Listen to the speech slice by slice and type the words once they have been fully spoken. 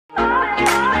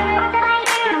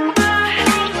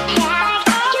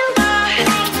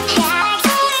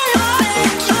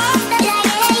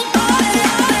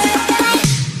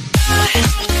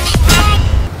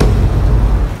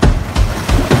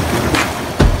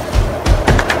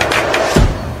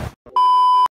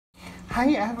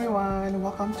Hi everyone!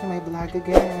 Welcome to my vlog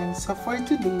again. So for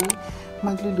today,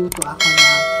 magluluto ako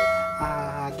ng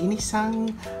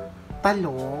ginisang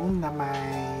talong na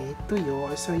may tuyo.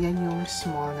 So yan yung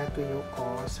small na tuyo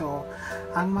ko. So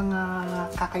ang mga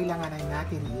kakailanganan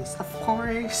natin is, of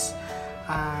course,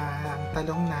 ang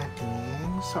talong natin.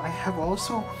 So I have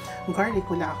also garlic.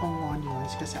 Wala akong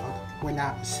onions kasi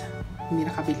hindi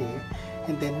nakabili.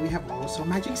 And then we have also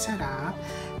magic sarap,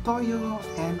 toyo,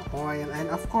 and oil, and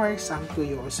of course, ang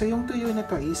tuyo. So, yung tuyo na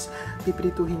to is,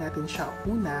 piprituhin natin siya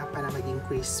una para maging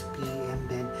crispy. And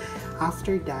then,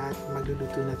 after that,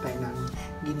 magluluto na tayo ng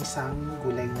ginisang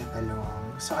gulay na talong.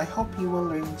 So, I hope you will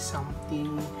learn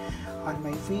something on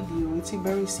my video. It's a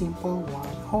very simple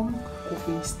one, home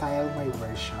cooking style my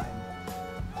version.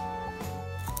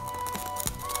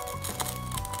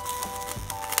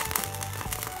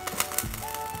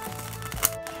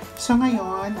 So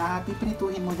ngayon,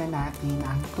 piprituhin muna natin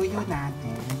ang tuyo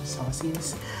natin. So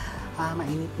since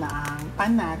mainit na ang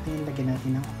pan natin, lagyan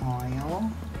natin ng oil.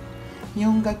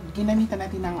 Yung ginamitan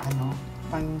natin ng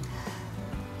pang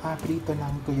prito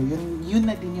ng tuyo, yun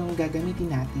na din yung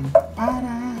gagamitin natin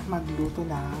para magluto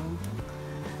ng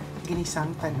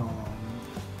ginisang talong.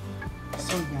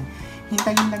 So yan,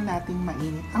 hintayin lang natin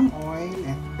mainit ang oil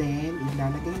and then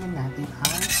ilalagay na natin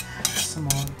ang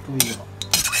small tuyo.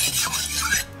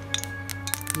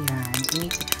 Yan.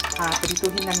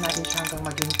 Prituhin lang natin siya hanggang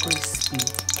maging crispy.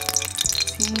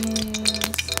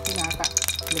 Since lagyan na siya.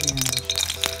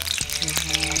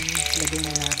 Lagyan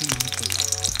na natin ang tuyo.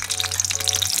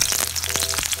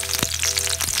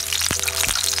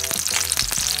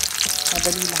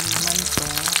 Madali lang naman ito.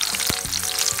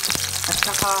 At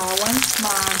saka once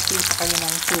mag-prito kayo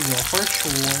ng tuyo, for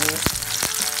sure,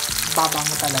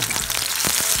 babango talaga.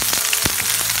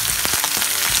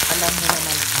 Alam mo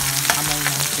naman ang amoy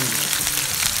ng tuyo.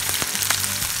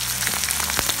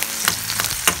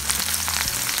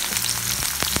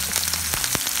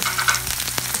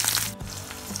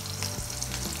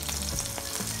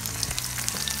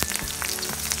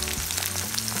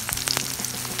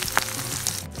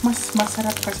 Mas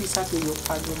masarap kasi sa tuyo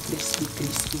pag yung crispy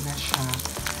na siya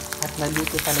at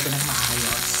naluto talaga ng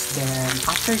maayos. Then,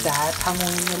 after that,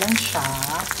 hangunin nyo lang siya,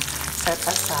 set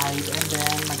aside, and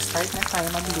then mag-start na tayo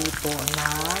magluto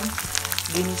ng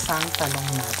ginisang talong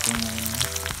natin.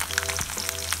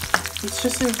 It's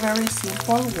just a very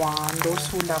simple one. Those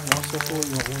who love also tuyo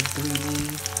would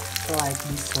really like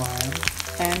this one.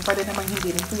 And pwede naman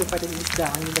hindi rin tuyo, pwede rin isda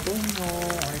ang nilagay nyo,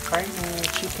 or karne,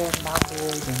 chicken,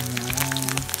 baboy,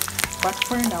 ganyan. But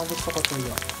for now, gusto ko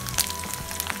tuyo.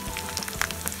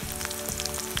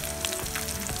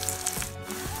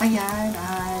 Ayan,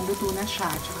 luto na siya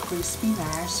at saka crispy na.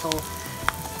 So,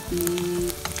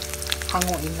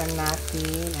 hanguin lang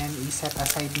natin and i-set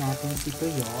aside natin si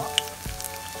tuyo.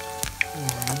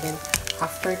 Ayan. Then,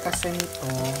 after kasi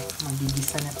nito,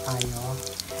 magigisa na tayo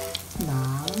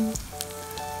ng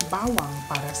bawang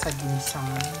para sa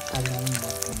ginisang talong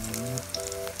natin.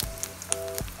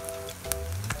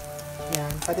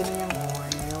 Ayan, pwede na yung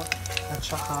oil at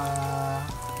saka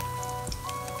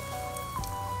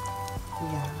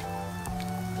yan.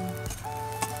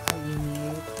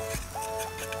 Mainit.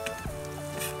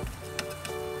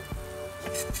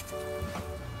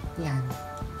 Yan.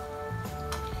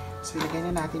 So, ilagay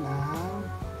na natin ang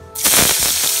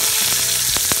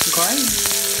garlic.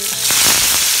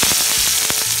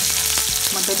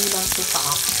 Madali lang ito sa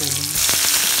actually.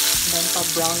 Then,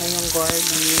 pag-brown na yung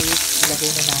garlic,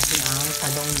 ilagay na natin ang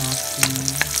talong natin.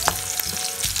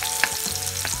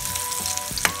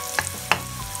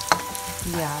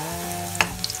 Yan.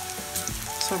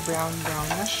 So, brown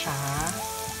na siya.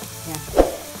 Yan.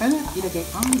 Then, ilagay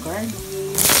ang garlic.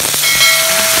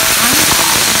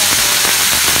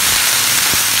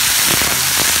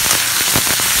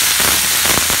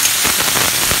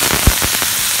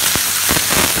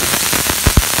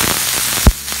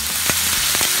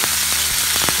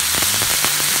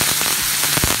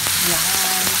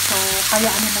 Yan. So,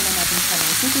 kayaan muna natin siya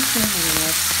ng 2 to 3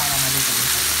 minutes para maluto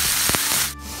ito.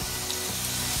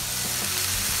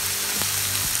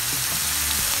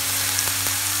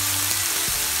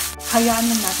 Hayaan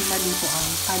lang natin maluto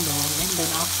ang talong, and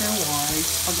then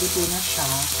afterwards, pag luto na siya,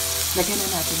 lagyan na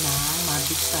natin ng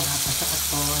magic sarap at saka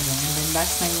toyo. And then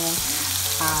last na yung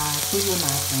tuyo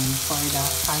natin for the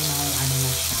final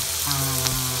na siya,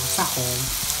 sahog.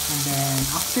 And then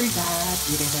after that,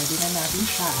 i-ready na natin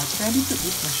siya at ready to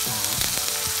eat na siya.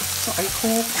 So I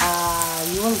hope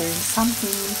you will learn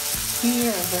something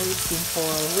here, a very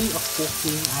simple way of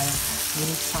cooking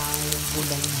ginisang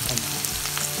gulay na talong.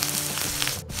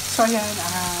 So, ayan,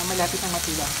 malapit ang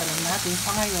matula ang talong natin.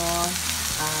 So, ngayon,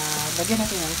 lagyan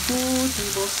natin ng 2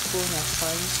 tablespoons na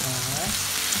soy sauce.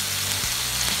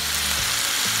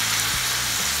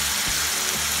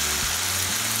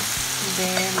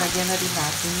 Then, lagyan na rin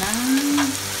natin ng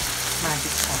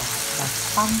magic sarap. That's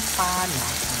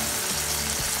pampalasa.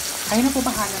 Kayo na po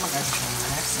bahala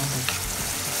mag-adjust.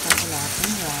 Start natin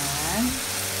yan.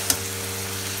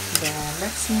 Then,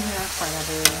 let's simmer it for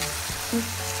another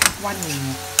 1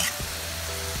 minute.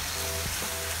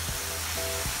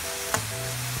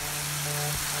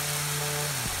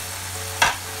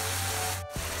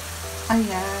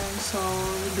 Ayan, so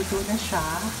luto na siya.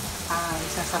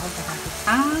 Isasahod na natin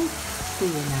ang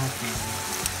tuyo natin.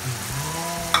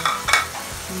 Ayan.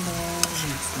 And then,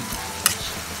 mix na natin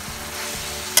siya.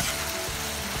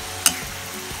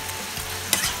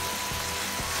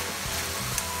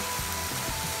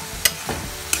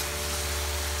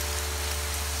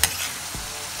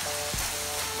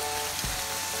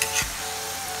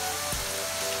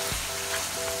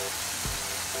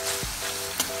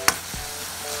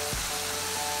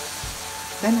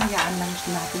 Then, hayaan lang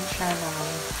natin siya ng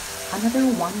another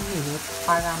 1 minute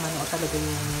para manuot talaga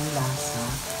yung lasa.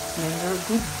 And we're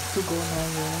good to go na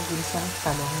yung ginisang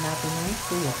talong natin may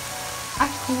tuyo. I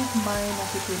hope may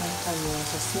natutunan kayo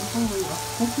sa simple way of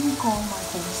cooking ko, my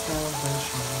home-style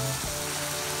version.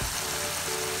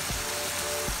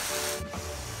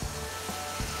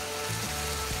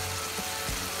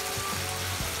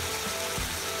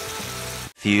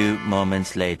 Few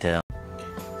moments later.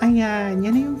 Ayan,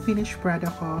 yan na yung finished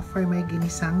product ko for my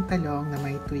ginisang talong na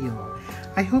may tuyo.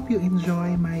 I hope you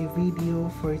enjoy my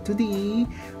video for today.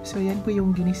 So, yan po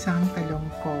yung ginisang talong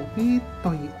ko with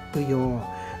tuyo.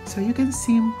 So, you can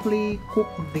simply cook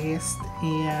this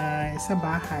sa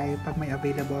bahay pag may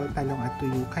available talong at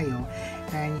tuyo kayo.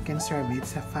 And you can serve it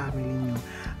sa family nyo.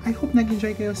 I hope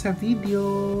nag-enjoy kayo sa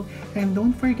video. And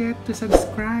don't forget to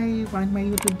subscribe on my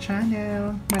YouTube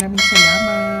channel. Maraming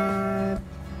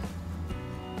salamat!